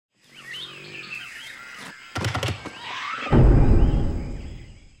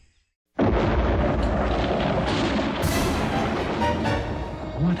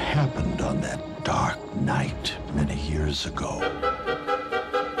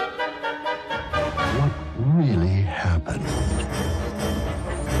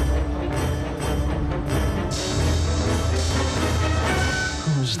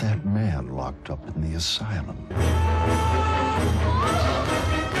asylum.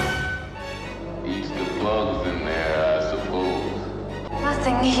 Eats the bugs in there, I suppose.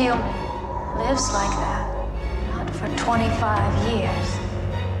 Nothing human lives like that. Not for 25 years.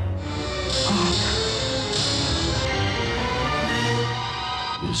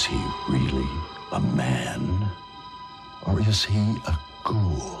 Is he really a man? Or is he a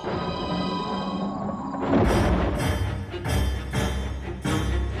ghoul?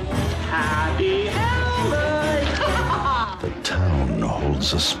 Happy Halloween! The town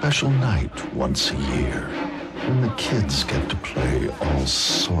holds a special night once a year when the kids get to play all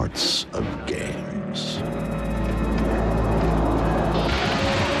sorts of games.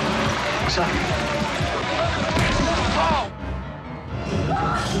 What's up?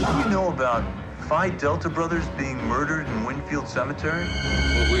 What do you know about Phi Delta brothers being murdered in Winfield Cemetery?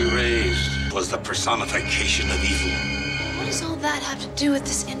 What we raised was the personification of evil. What does all that have to do with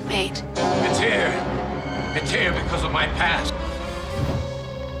this inmate? It's here. It's here because of my past.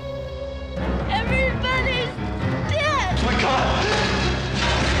 Everybody's dead! Oh my God!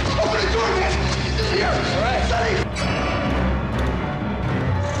 Open the door, man! He's here! All right. Sonny!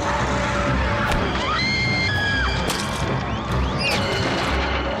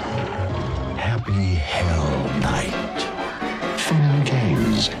 Happy Hell Night. Fun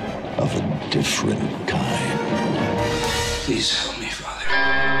games of a different kind. Please.